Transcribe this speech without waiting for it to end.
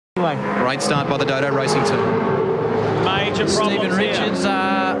Great start by the Dodo Racing team. Major problems. Stephen Richards,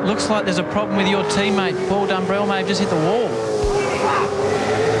 looks like there's a problem with your teammate. Paul Dumbrell may have just hit the wall.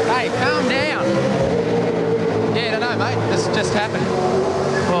 Hey, calm down. Yeah, I don't know, mate. This just happened.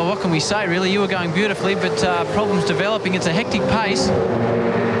 Well, what can we say, really? You were going beautifully, but problems developing. It's a hectic pace.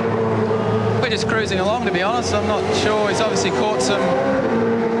 We're just cruising along, to be honest. I'm not sure. He's obviously caught some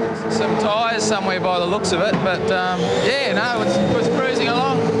tyres somewhere by the looks of it. But, yeah, no, it was cruising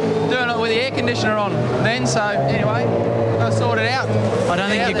along, doing it with the air conditioner on then. So, anyway, I'll sort it out. I don't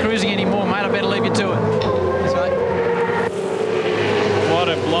think you're cruising anymore, mate. I better leave you to it. Thanks, mate. What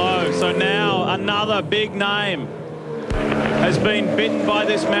a blow. So now another big name has been bitten by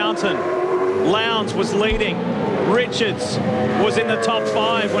this mountain. Lowndes was leading. Richards was in the top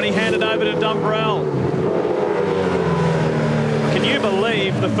 5 when he handed over to Dumbrell. Can you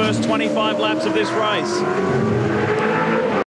believe the first 25 laps of this race?